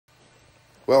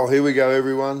Well, here we go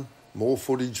everyone, more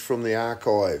footage from the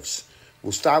archives.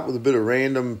 We'll start with a bit of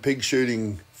random pig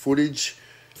shooting footage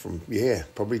from,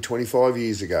 probably 25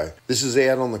 years ago. This is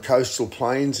out on the coastal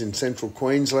plains in central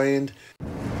Queensland.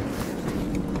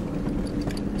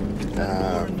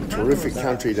 Terrific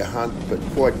country to hunt, but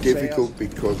quite difficult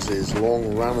because there's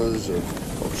long runners of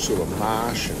sort of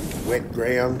marsh and wet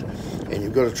ground, and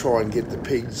you've got to try and get the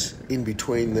pigs in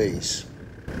between these.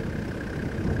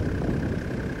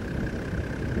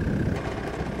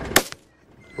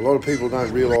 A lot of people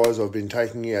don't realise I've been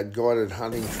taking out guided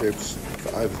hunting trips for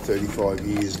over 35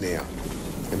 years now.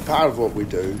 And part of what we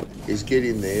do is get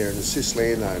in there and assist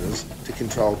landowners to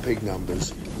control pig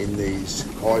numbers in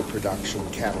these high production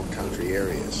cattle country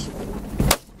areas.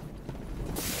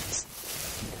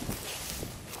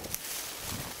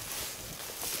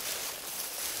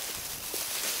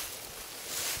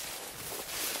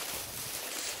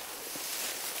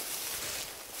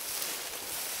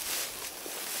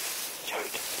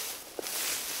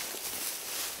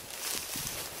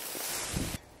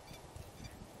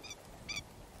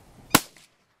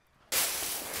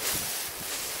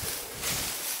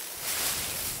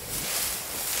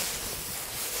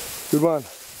 Good one.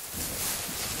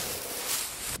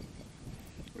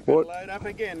 We've got to load up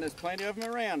again, there's plenty of them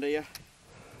around here.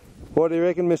 What do you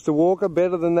reckon, Mr. Walker,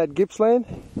 better than that Gippsland?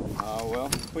 Oh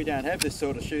well, we don't have this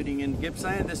sort of shooting in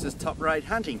Gippsland, this is top-rate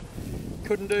hunting.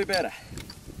 Couldn't do better.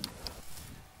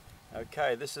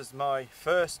 Okay, this is my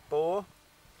first boar,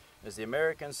 as the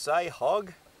Americans say,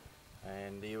 hog.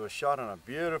 And he was shot on a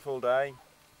beautiful day,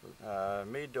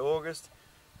 mid-August,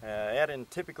 out in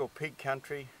typical pig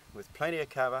country with plenty of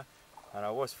cover. And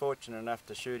I was fortunate enough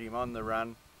to shoot him on the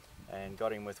run and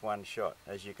got him with one shot,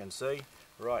 as you can see,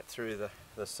 right through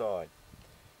the side.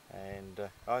 And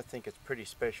I think it's pretty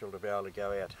special to be able to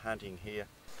go out hunting here.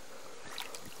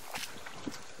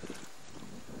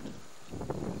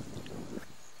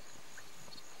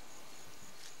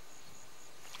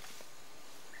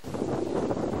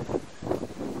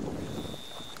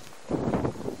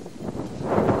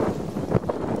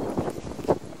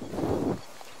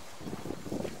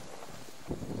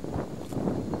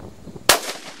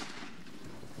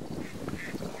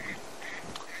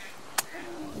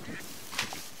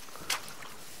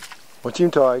 Watch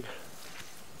him, Tig.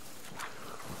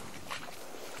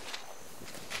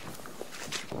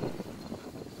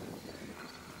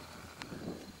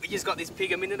 We just got this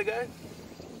pig a minute ago,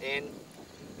 and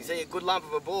you see a good lump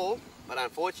of a boar, but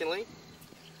unfortunately,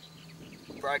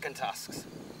 broken tusks.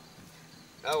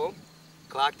 Oh well,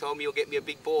 Clark told me he'll get me a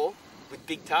big boar with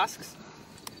big tusks.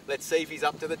 Let's see if he's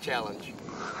up to the challenge.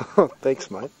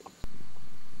 Thanks, mate.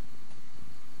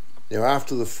 Now,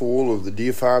 after the fall of the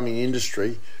deer farming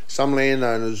industry, some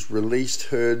landowners released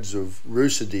herds of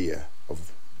Rusa deer,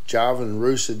 of Javan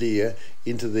Rusa deer,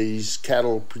 into these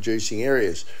cattle producing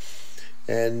areas.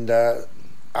 And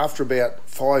after about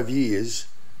 5 years,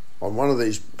 on one of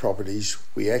these properties,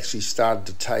 we actually started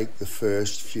to take the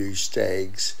first few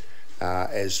stags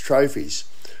as trophies.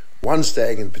 One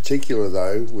stag in particular,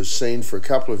 though, was seen for a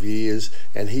couple of years,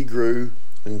 and he grew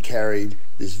and carried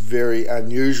this very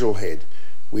unusual head.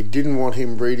 We didn't want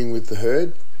him breeding with the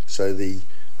herd, so the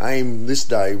aim this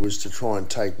day was to try and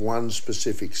take one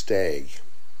specific stag.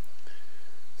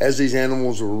 As these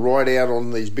animals were right out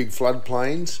on these big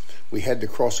floodplains, we had to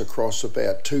cross across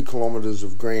about 2 kilometres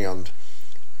of ground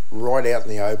right out in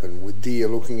the open with deer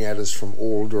looking at us from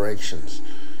all directions.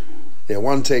 Now,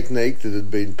 one technique that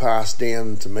had been passed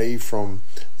down to me from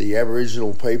the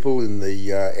Aboriginal people in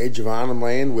the edge of Arnhem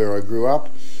Land where I grew up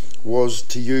was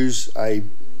to use a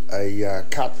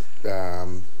cut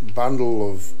bundle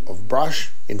of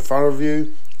brush in front of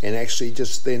you and actually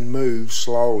just then move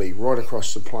slowly right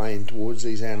across the plain towards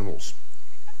these animals.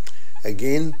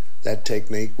 Again, that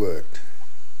technique worked.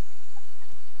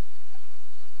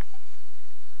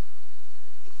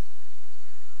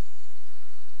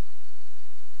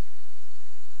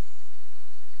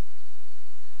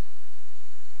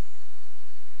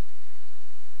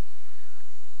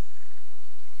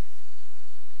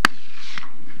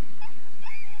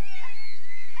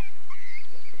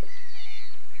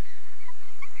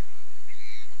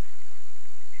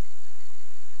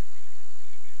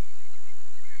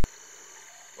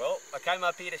 Well, I came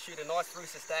up here to shoot a nice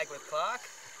Rusa stag with Clark,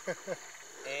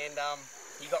 and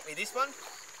he got me this one.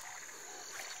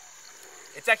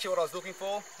 It's actually what I was looking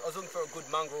for. I was looking for a good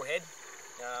mongrel head.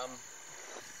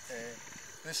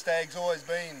 This stag's always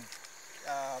been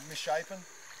misshapen.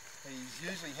 He's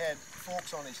usually had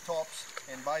forks on his tops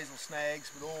and basal snags,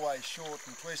 but always short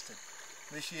and twisted.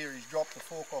 This year he's dropped the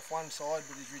fork off one side,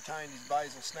 but he's retained his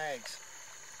basal snags.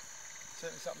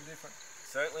 Certainly something different.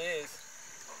 Certainly is.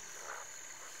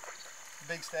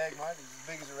 Big stag, mate. He's as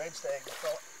big as a red stag. I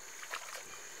thought.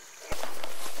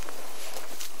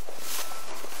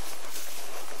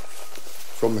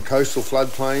 From the coastal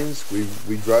floodplains,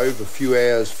 we drove a few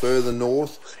hours further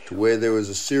north to where there was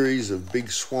a series of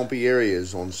big swampy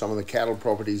areas on some of the cattle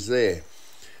properties there.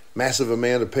 Massive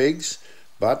amount of pigs,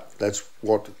 but that's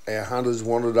what our hunters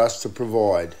wanted us to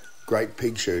provide. Great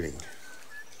pig shooting.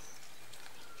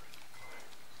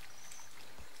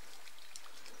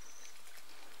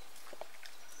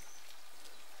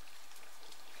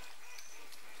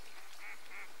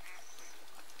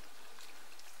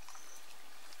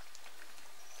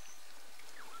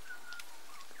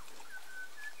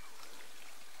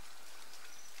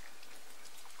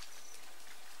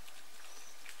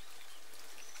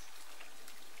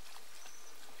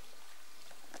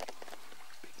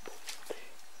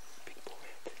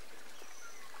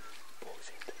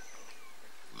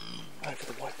 Over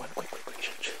the white one, quick,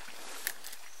 shoot.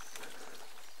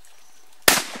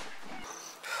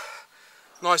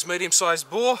 Nice medium-sized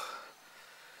boar.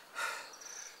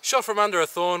 Shot from under a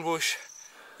thorn bush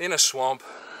in a swamp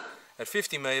at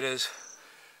 50 metres.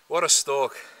 What a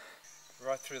stalk.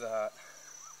 Right through the heart.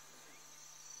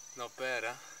 Not bad,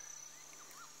 huh?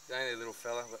 He's only a little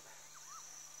fella, but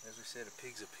as we said, a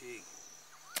pig's a pig.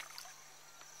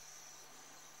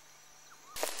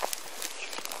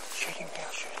 Shoot him now,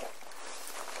 shoot him.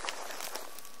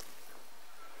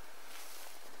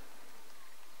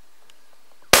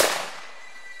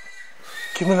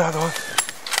 Give him another one.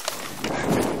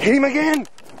 Hit him again!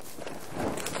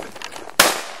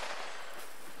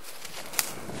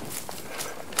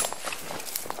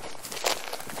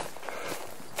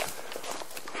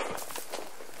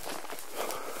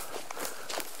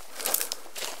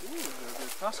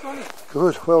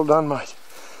 Good, well done, mate.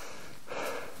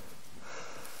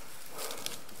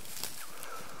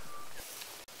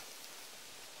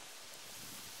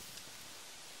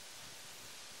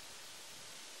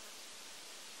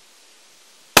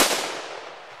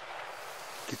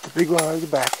 Get the big one over the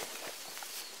back.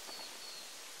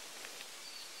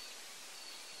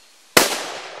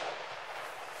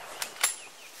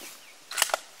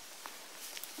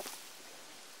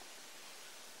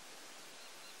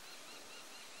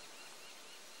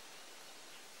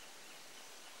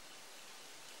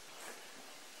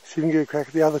 See if you can get a crack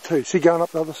at the other two. See, going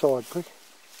up the other side, quick.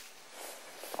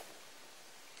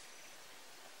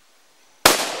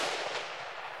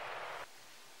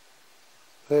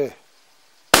 There.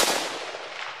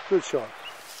 Good shot.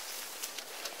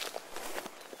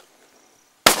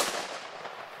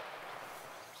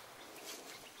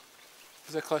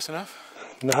 Is that close enough?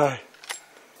 No.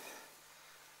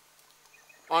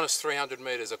 Honest 300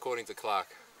 metres according to Clark.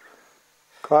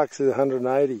 Clark says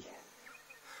 180.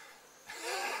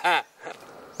 I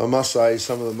must say,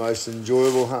 some of the most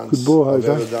enjoyable hunts Good boy, I've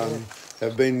Jose. ever done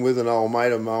have been with an old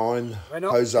mate of mine,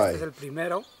 Jose. Este es el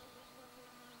primero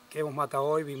que hemos matado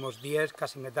hoy. Vimos 10,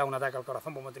 casi me da un ataque al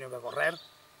corazón porque hemos tenido que correr.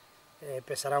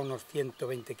 Pesará unos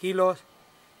 120 kilos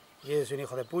y es un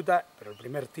hijo de puta, pero el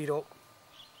primer tiro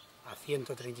a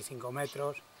 135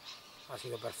 metros ha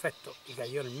sido perfecto y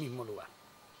cayó en el mismo lugar.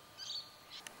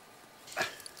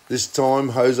 This time,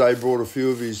 Jose brought a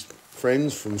few of his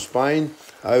friends from Spain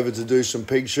over to do some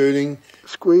pig shooting.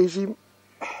 Squeeze him.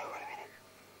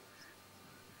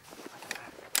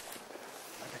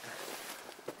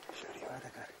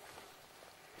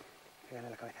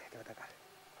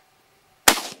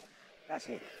 That's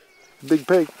it. Big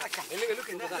pig. Look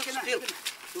at that still.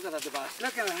 Look at that device.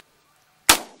 Look at that.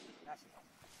 That's it.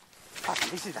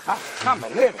 Fucking, this is the I can't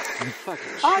believe it.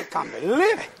 I can't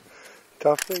believe it.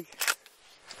 Tough pig.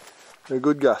 A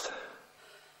good gut.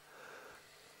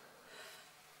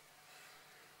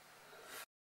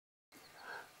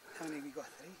 How many we got?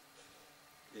 3?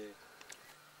 Yeah.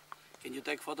 Can you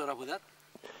take photograph with that?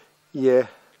 Yeah.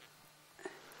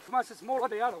 Much smaller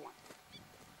than the other one.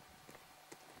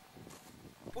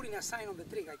 Putting a sign on the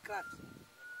tree, I cut.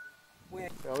 Where?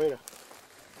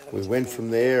 We went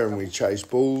from there and we chased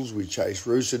bulls, we chased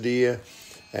Rusa deer,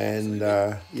 and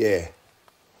yeah,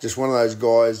 just one of those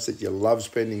guys that you love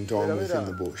spending time with in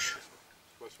the bush.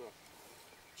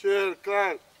 Señor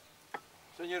Clark,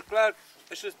 Señor Clark,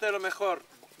 es usted lo mejor.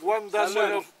 one dozen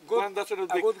of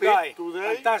a big good pig guy.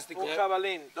 today. Fantastic. Un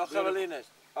jabalín, 2 jabalines.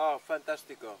 Oh,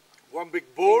 fantástico. One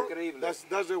big boar. Increíble.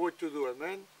 That's the way to do it,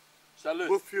 man. Salud.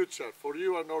 Good future for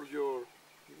you and all your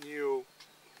new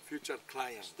future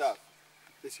clients. Stuff.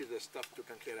 This is the stuff you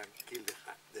can get and kill the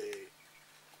This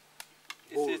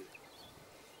bull. is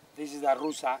This is the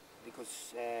Rusa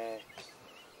because it's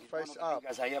one of the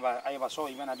biggest I ever saw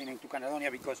even I've been into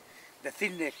Caledonia because the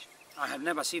thickness I have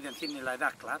never seen anything like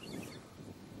that, club.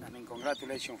 I mean,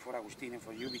 congratulations for Agustin and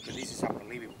for you, because this is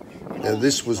unbelievable. Now,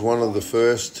 this was one of the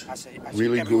first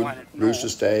really good Rusa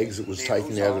stags that was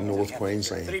taken out of North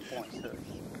Queensland. 3 points.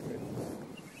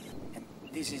 And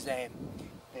this is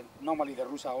normally the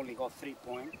Rusa only got 3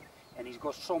 points, and he's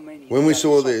got so many. When we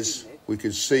saw this, we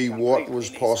could see what was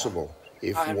possible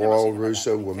if wild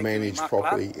Rusa were managed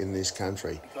properly in this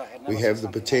country. We have the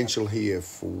potential here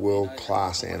for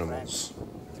world-class animals.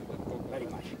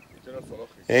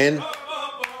 And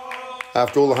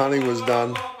after all the hunting was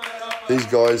done, these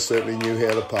guys certainly knew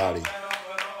how to party.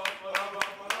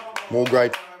 More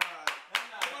great.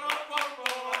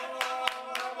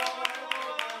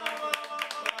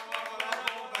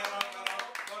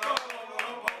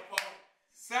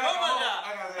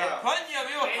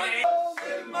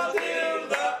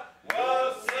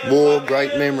 More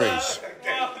great memories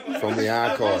from the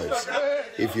archives.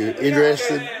 If you're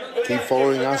interested, keep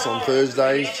following us on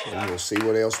Thursdays and we'll see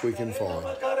what else we can find.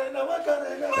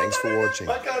 Thanks for watching.